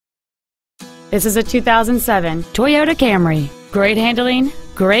This is a 2007 Toyota Camry. Great handling,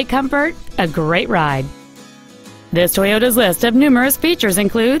 great comfort, a great ride. This Toyota's list of numerous features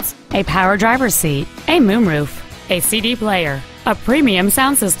includes a power driver's seat, a moonroof, a CD player, a premium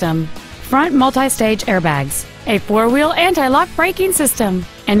sound system, front multi-stage airbags, a four-wheel anti-lock braking system,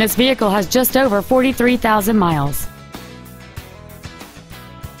 and this vehicle has just over 43,000 miles.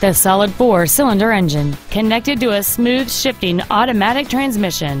 The solid 4-cylinder engine, connected to a smooth shifting automatic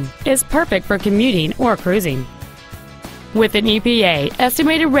transmission, is perfect for commuting or cruising. With an EPA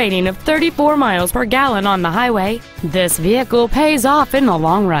estimated rating of 34 miles per gallon on the highway, this vehicle pays off in the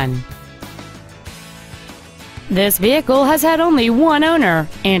long run. This vehicle has had only one owner,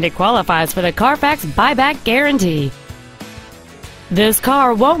 and it qualifies for the Carfax buyback guarantee. This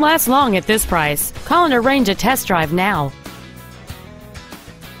car won't last long at this price. Call and arrange a test drive now.